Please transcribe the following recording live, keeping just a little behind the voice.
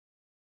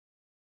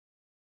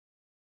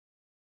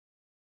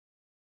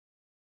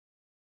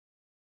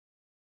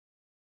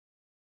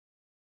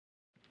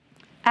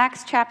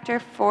Acts chapter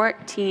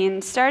 14,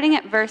 starting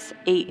at verse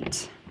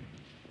 8.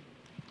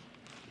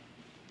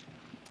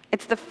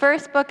 It's the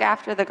first book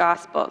after the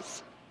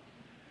Gospels.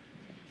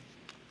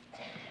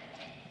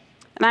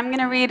 And I'm going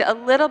to read a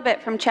little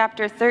bit from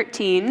chapter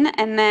 13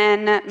 and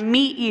then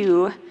meet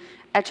you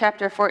at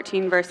chapter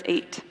 14, verse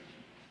 8.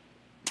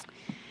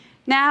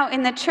 Now,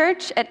 in the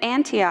church at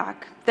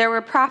Antioch, there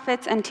were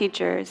prophets and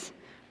teachers: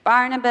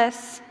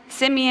 Barnabas,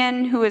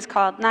 Simeon, who was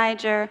called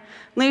Niger,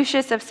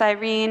 Lucius of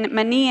Cyrene,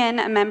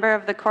 Manaen, a member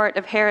of the court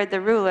of Herod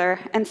the ruler,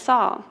 and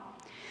Saul.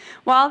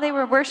 While they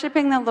were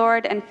worshiping the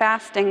Lord and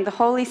fasting, the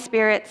Holy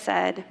Spirit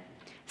said,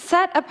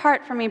 "Set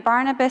apart for me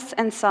Barnabas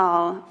and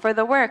Saul for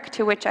the work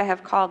to which I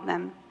have called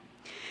them."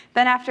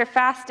 Then after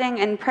fasting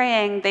and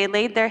praying, they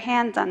laid their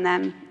hands on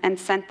them and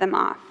sent them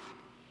off.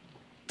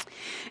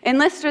 In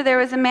Lystra there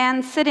was a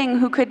man sitting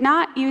who could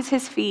not use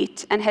his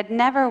feet and had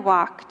never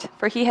walked,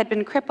 for he had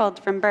been crippled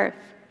from birth.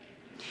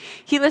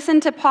 He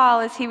listened to Paul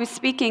as he was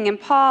speaking, and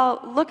Paul,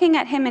 looking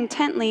at him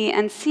intently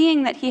and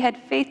seeing that he had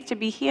faith to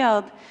be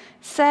healed,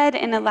 said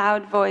in a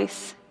loud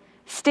voice,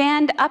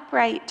 "Stand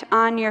upright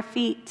on your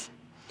feet."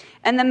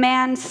 And the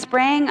man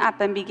sprang up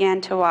and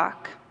began to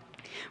walk.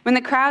 When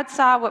the crowd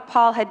saw what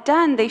Paul had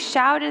done, they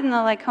shouted in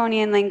the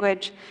Lycaonian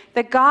language,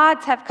 "The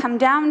gods have come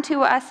down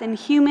to us in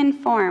human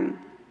form."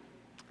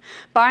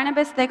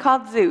 Barnabas they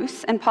called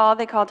Zeus, and Paul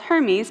they called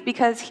Hermes,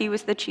 because he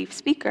was the chief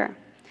speaker.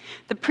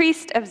 The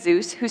priest of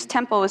Zeus, whose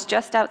temple was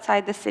just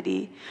outside the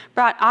city,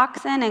 brought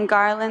oxen and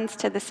garlands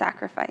to the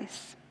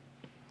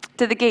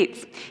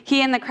gates.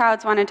 He and the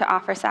crowds wanted to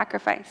offer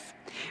sacrifice.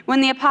 When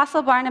the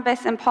apostle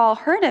Barnabas and Paul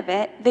heard of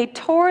it, they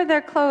tore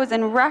their clothes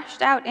and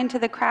rushed out into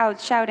the crowd,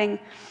 shouting,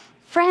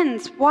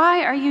 "Friends,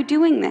 why are you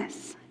doing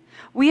this?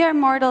 We are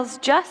mortals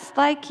just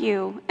like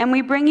you, and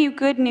we bring you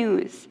good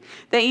news,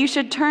 that you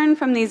should turn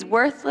from these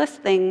worthless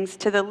things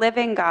to the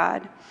living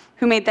God,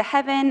 who made the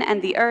heaven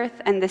and the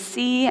earth and the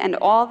sea and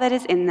all that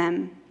is in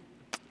them.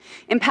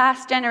 In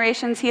past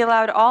generations he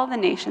allowed all the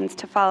nations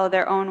to follow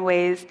their own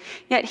ways,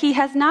 yet he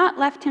has not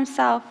left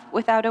himself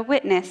without a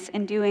witness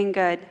in doing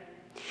good,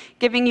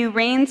 giving you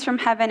rains from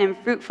heaven and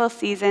fruitful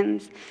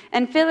seasons,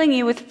 and filling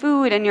you with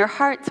food and your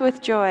hearts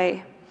with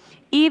joy."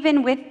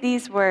 Even with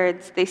these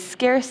words, they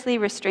scarcely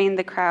restrained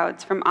the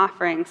crowds from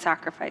offering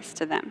sacrifice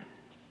to them.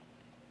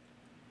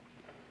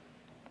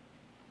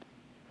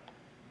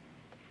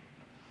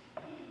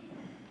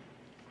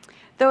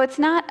 Though it's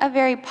not a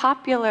very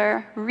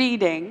popular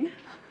reading,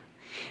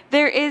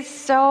 there is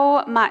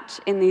so much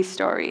in these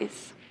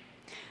stories.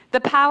 The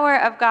power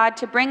of God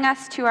to bring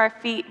us to our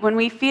feet when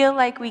we feel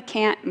like we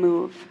can't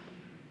move.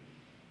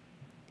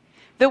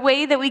 The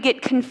way that we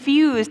get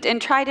confused and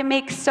try to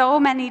make so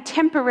many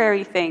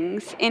temporary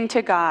things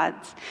into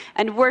gods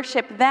and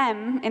worship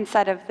them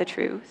instead of the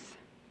truth.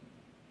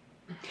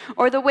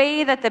 Or the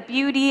way that the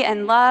beauty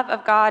and love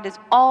of God is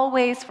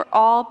always for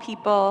all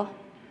people.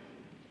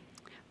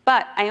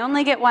 But I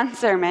only get one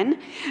sermon,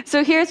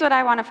 so here's what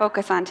I want to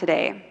focus on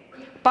today: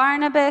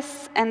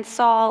 Barnabas and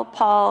Saul,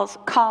 Paul's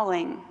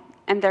calling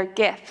and their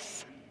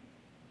gifts.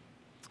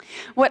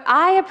 What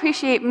I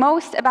appreciate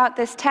most about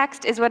this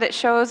text is what it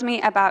shows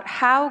me about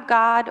how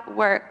God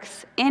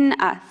works in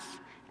us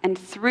and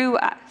through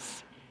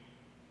us.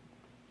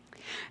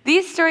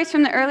 These stories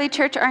from the early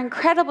church are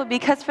incredible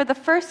because for the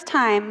first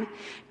time,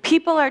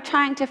 people are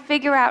trying to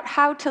figure out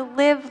how to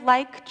live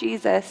like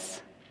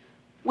Jesus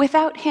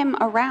without him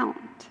around.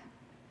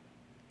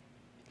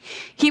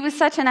 He was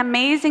such an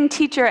amazing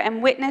teacher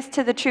and witness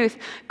to the truth,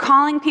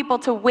 calling people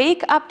to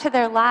wake up to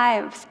their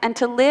lives and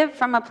to live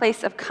from a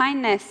place of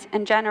kindness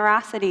and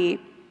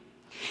generosity.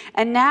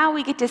 And now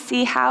we get to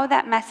see how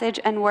that message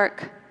and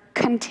work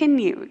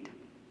continued.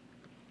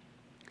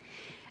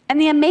 And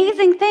the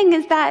amazing thing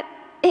is that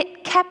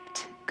it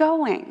kept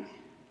going.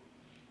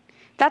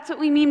 That's what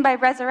we mean by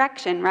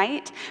resurrection,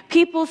 right?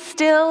 People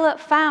still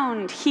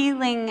found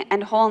healing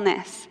and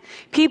wholeness.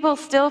 People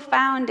still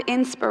found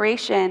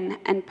inspiration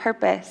and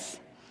purpose.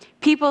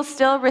 People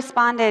still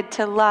responded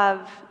to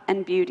love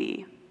and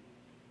beauty.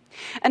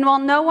 And while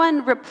no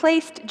one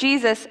replaced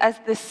Jesus as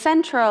the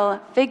central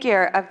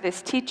figure of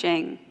this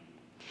teaching,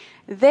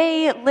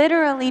 they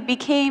literally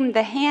became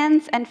the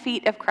hands and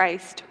feet of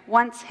Christ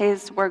once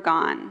his were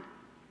gone.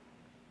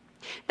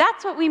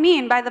 That's what we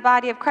mean by the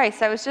body of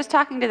Christ. I was just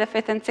talking to the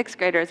 5th and 6th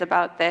graders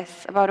about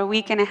this about a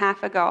week and a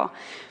half ago.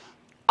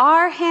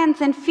 Our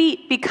hands and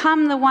feet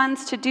become the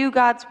ones to do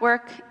God's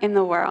work in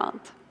the world.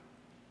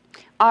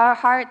 Our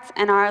hearts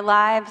and our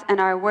lives and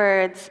our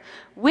words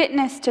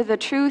witness to the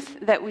truth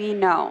that we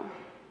know.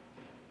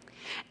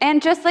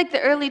 And just like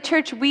the early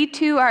church, we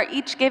too are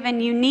each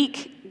given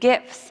unique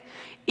gifts,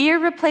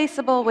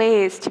 irreplaceable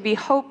ways to be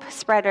hope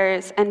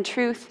spreaders and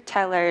truth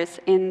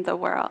tellers in the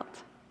world.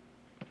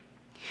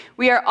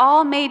 We are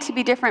all made to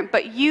be different,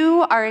 but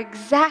you are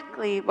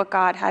exactly what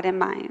God had in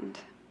mind.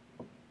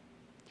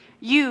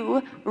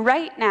 You,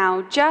 right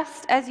now,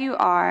 just as you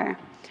are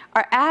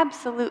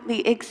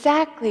absolutely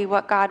exactly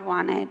what God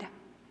wanted.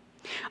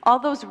 All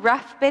those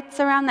rough bits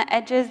around the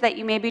edges that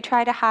you maybe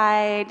try to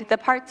hide, the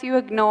parts you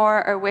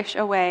ignore or wish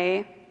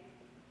away,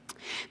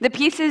 The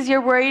pieces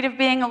you're worried of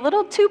being a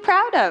little too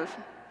proud of.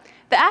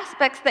 The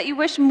aspects that you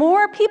wish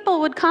more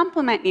people would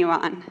compliment you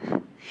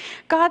on.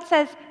 God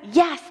says,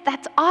 yes,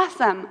 that's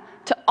awesome,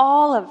 to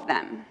all of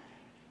them.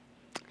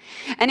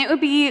 And it would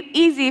be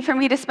easy for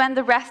me to spend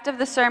the rest of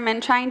the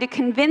sermon trying to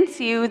convince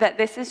you that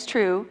this is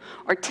true,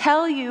 or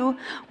tell you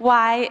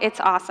why it's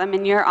awesome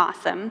and you're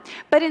awesome.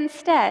 But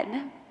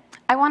instead,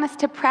 I want us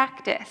to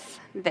practice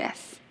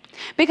this.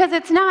 Because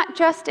it's not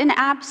just an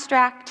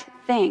abstract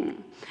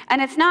thing.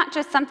 And it's not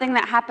just something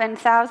that happened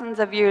thousands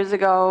of years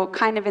ago,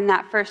 kind of in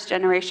that first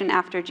generation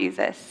after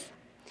Jesus.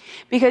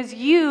 Because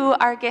you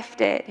are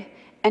gifted,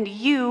 and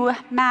you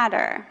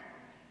matter.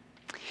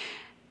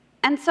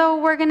 And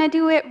so we're going to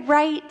do it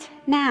right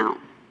now.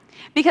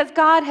 Because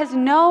God has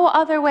no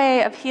other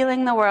way of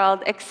healing the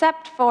world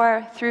except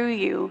for through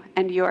you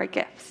and your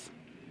gifts.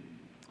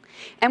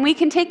 And we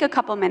can take a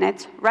couple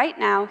minutes right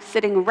now,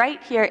 sitting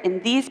right here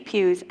in these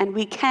pews, and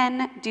we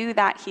can do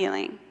that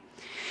healing.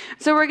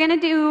 So we're going to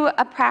do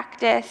a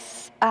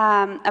practice,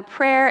 a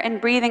prayer and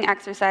breathing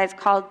exercise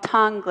called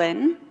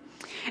Tonglen.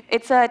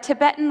 It's a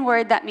Tibetan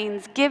word that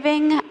means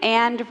giving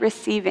and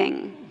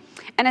receiving.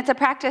 And it's a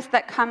practice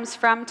that comes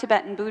from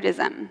Tibetan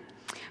Buddhism.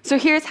 So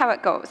here's how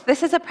it goes.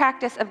 This is a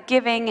practice of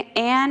giving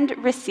and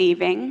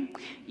receiving,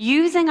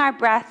 using our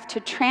breath to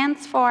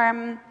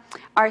transform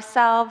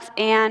ourselves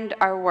and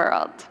our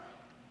world.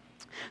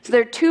 So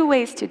there are two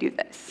ways to do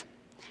this.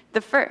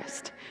 The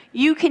first,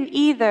 you can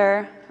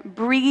either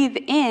breathe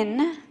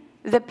in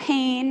the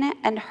pain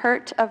and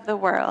hurt of the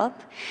world,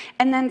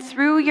 and then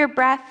through your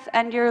breath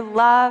and your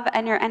love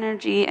and your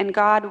energy and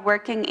God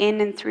working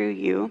in and through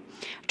you,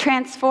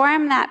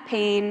 transform that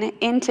pain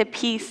into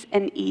peace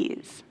and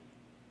ease.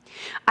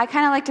 I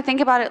kind of like to think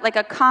about it like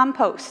a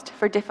compost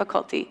for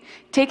difficulty,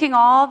 taking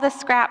all the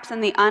scraps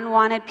and the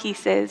unwanted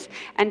pieces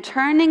and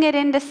turning it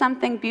into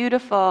something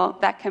beautiful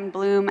that can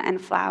bloom and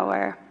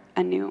flower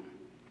anew.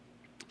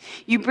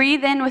 You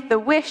breathe in with the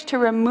wish to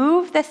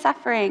remove the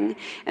suffering,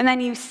 and then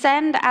you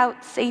send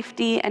out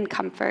safety and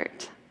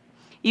comfort.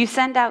 You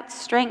send out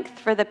strength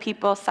for the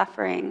people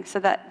suffering so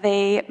that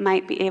they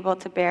might be able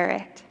to bear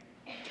it.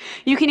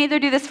 You can either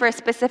do this for a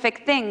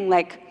specific thing,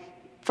 like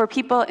for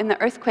people in the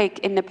earthquake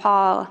in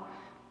Nepal,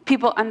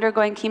 people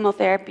undergoing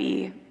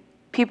chemotherapy,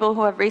 people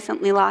who have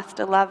recently lost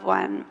a loved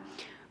one,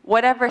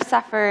 whatever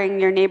suffering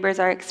your neighbors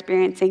are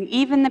experiencing,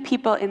 even the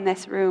people in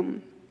this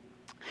room.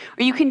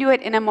 Or you can do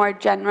it in a more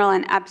general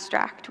and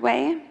abstract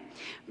way,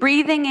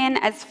 breathing in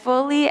as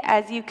fully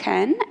as you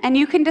can, and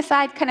you can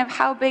decide kind of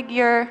how big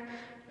your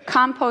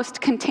compost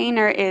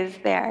container is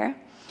there.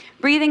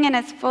 Breathing in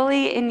as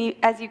fully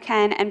as you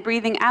can and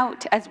breathing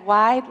out as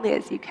widely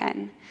as you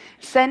can,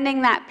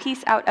 sending that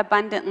peace out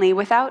abundantly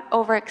without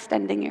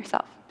overextending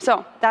yourself.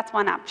 So that's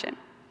one option.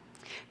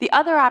 The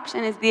other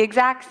option is the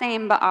exact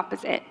same but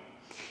opposite,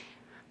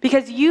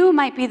 because you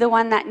might be the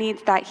one that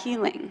needs that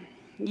healing.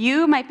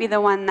 You might be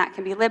the one that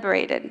can be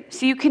liberated.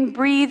 So you can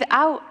breathe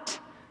out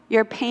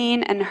your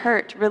pain and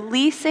hurt,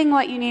 releasing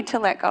what you need to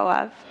let go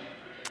of.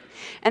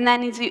 And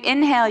then as you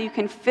inhale, you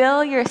can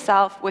fill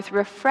yourself with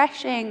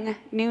refreshing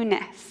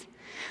newness,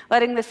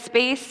 letting the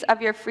space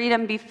of your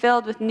freedom be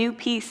filled with new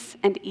peace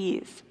and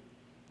ease.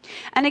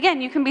 And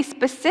again, you can be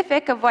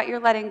specific of what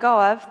you're letting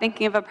go of,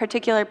 thinking of a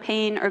particular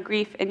pain or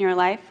grief in your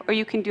life, or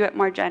you can do it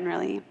more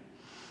generally.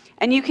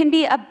 And you can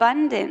be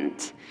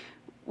abundant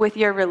with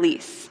your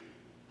release.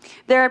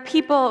 There are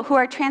people who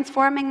are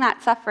transforming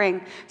that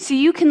suffering, so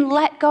you can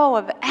let go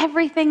of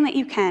everything that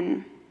you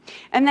can.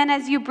 And then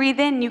as you breathe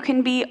in, you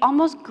can be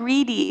almost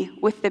greedy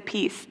with the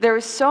peace. There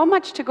is so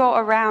much to go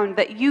around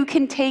that you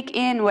can take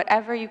in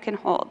whatever you can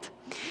hold.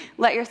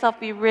 Let yourself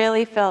be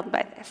really filled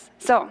by this.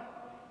 So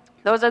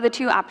those are the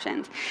two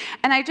options.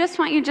 And I just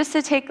want you just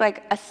to take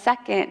like a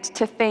second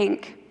to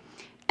think,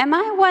 am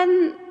I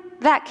one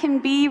that can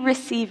be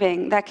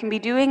receiving, that can be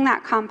doing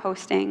that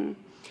composting?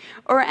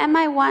 Or am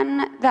I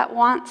one that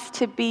wants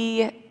to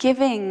be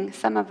giving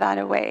some of that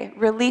away,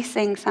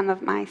 releasing some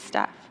of my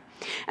stuff?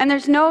 And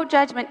there's no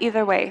judgment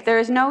either way. There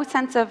is no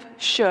sense of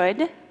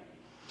should,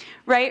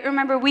 right?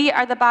 Remember, we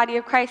are the body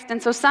of Christ,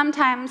 and so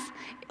sometimes,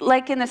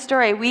 like in the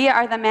story, we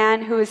are the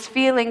man who is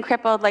feeling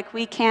crippled, like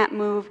we can't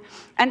move,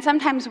 and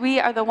sometimes we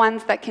are the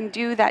ones that can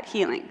do that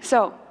healing.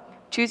 So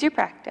choose your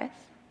practice.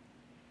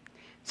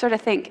 Sort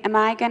of think, am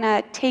I going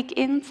to take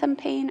in some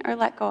pain or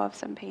let go of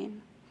some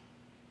pain?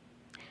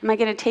 Am I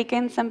going to take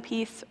in some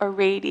peace or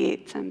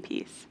radiate some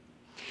peace?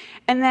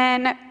 And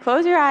then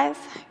close your eyes,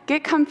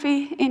 get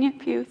comfy in your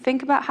pew,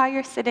 think about how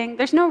you're sitting.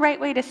 There's no right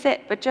way to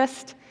sit, but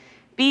just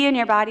be in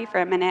your body for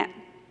a minute.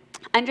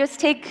 And just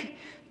take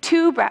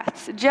 2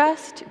 breaths,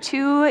 just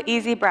 2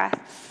 easy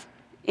breaths.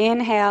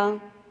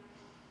 Inhale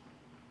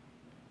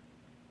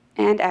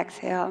and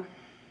exhale.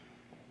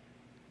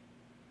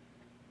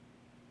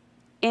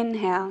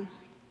 Inhale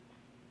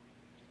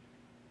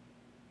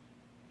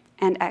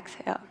and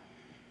exhale.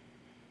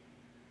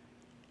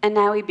 And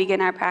now we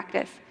begin our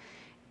practice.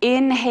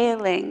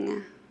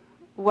 Inhaling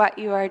what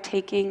you are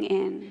taking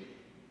in.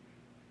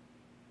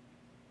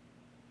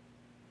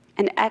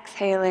 And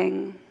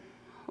exhaling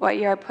what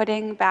you are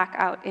putting back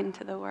out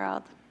into the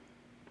world.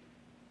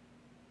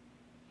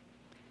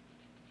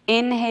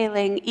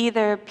 Inhaling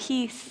either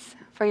peace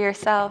for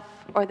yourself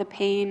or the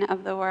pain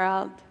of the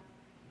world.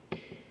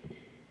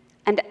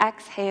 And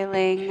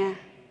exhaling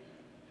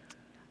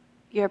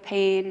your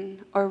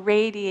pain or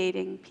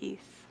radiating peace.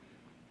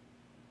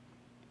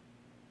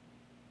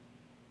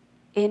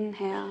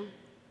 Inhale.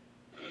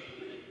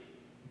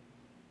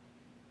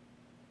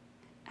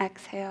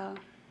 Exhale.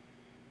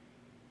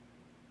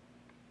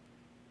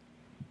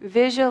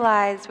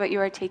 Visualize what you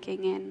are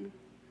taking in.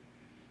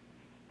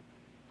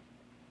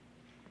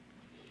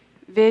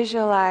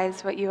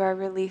 Visualize what you are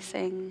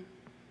releasing.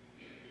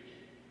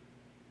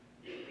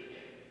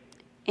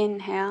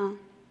 Inhale.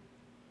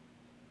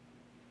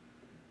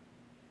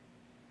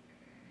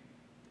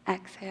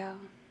 Exhale.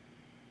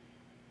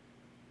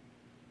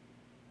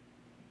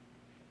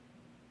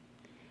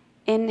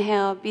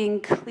 Inhale, being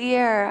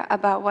clear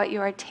about what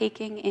you are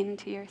taking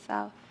into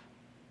yourself.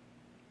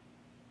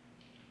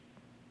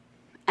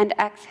 And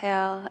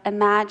exhale,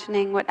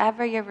 imagining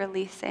whatever you're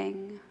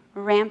releasing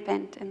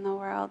rampant in the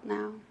world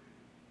now.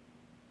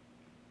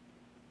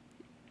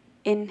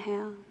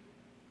 Inhale.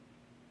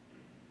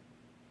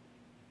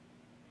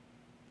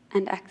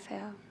 And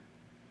exhale.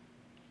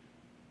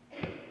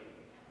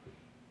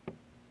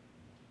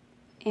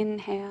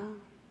 Inhale.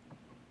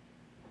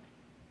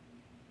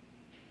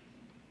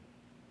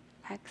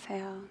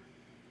 Exhale.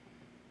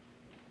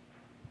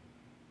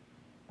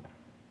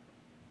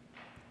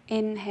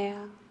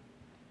 Inhale.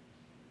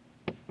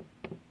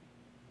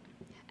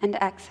 And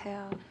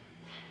exhale.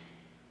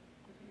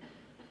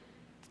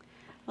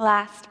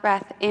 Last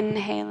breath,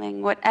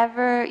 inhaling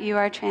whatever you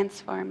are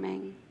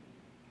transforming.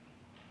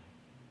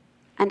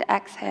 And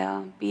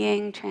exhale,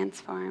 being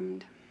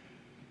transformed.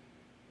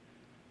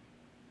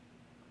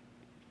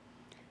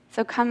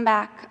 So come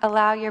back,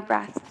 allow your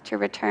breath to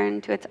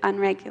return to its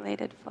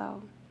unregulated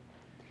flow.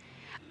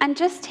 And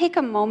just take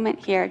a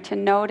moment here to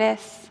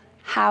notice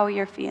how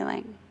you're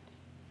feeling.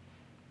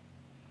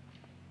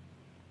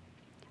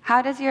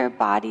 How does your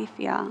body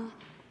feel?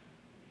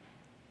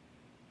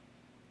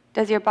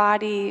 Does your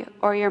body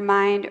or your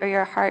mind or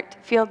your heart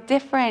feel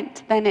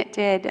different than it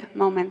did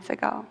moments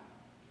ago?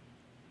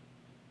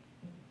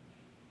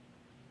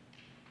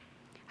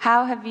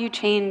 How have you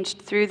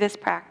changed through this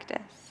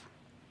practice?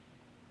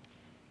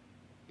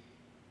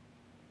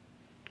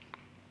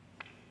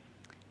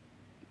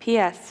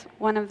 P.S.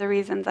 One of the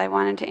reasons I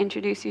wanted to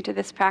introduce you to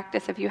this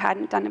practice, if you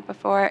hadn't done it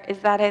before, is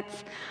that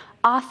it's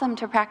awesome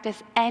to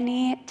practice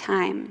any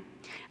time.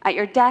 At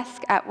your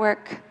desk, at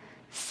work,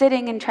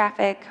 sitting in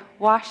traffic,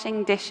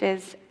 washing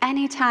dishes,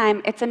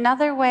 anytime. It's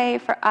another way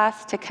for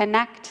us to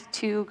connect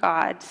to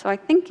God. So I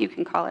think you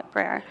can call it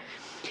prayer.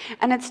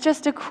 And it's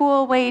just a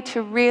cool way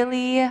to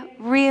really,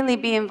 really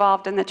be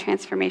involved in the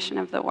transformation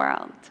of the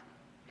world.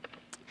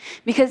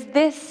 Because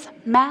this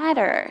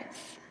matters.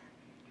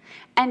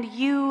 And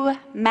you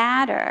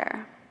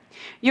matter.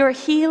 Your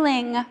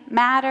healing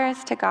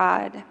matters to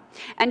God.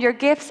 And your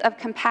gifts of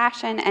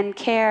compassion and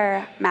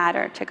care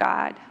matter to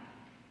God.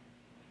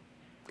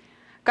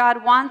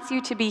 God wants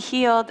you to be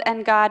healed,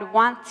 and God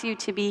wants you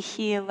to be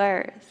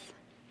healers.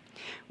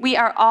 We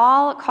are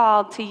all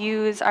called to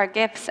use our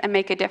gifts and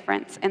make a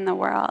difference in the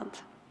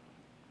world.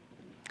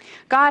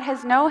 God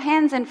has no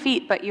hands and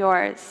feet but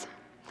yours.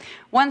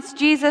 Once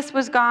Jesus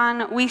was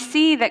gone, we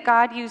see that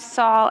God used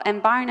Saul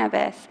and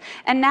Barnabas,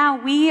 and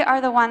now we are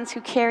the ones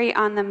who carry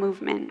on the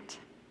movement.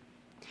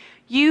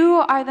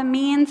 You are the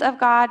means of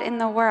God in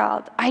the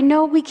world. I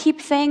know we keep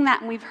saying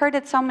that, and we've heard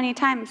it so many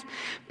times,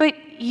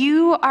 but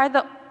you are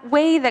the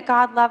way that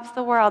God loves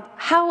the world.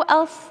 How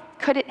else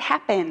could it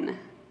happen?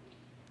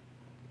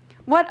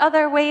 What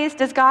other ways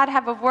does God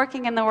have of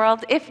working in the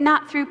world, if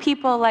not through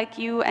people like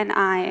you and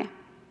I?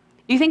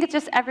 You think it's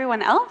just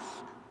everyone else?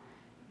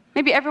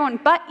 Maybe everyone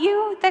but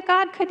you that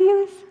God could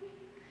use?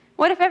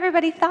 What if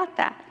everybody thought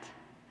that?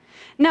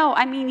 No,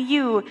 I mean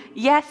you.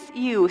 Yes,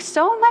 you.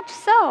 So much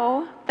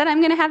so that I'm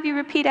going to have you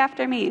repeat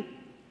after me.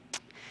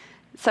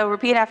 So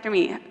repeat after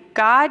me.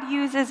 God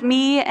uses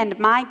me and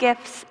my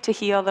gifts to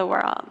heal the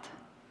world.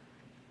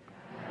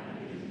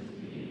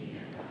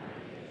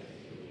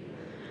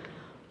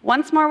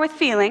 Once more with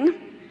feeling.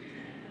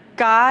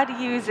 God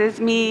uses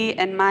me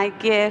and my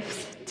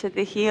gifts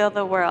to heal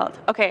the world.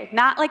 Okay,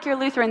 not like you're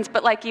Lutherans,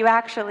 but like you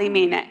actually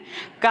mean it.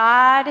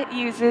 God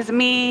uses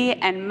me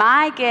and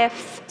my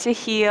gifts to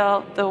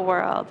heal the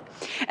world.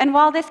 And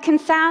while this can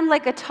sound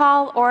like a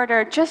tall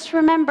order, just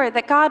remember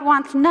that God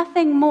wants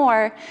nothing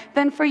more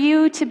than for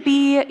you to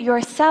be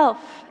yourself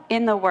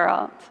in the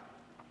world.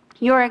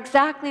 You're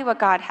exactly what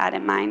God had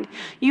in mind.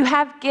 You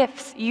have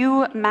gifts.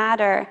 You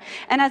matter.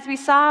 And as we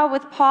saw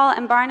with Paul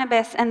and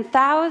Barnabas and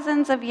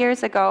thousands of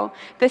years ago,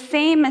 the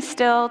same is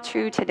still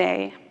true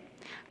today.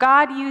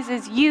 God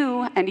uses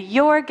you and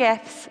your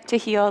gifts to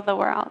heal the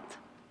world.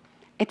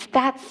 It's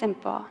that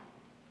simple.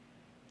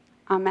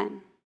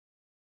 Amen.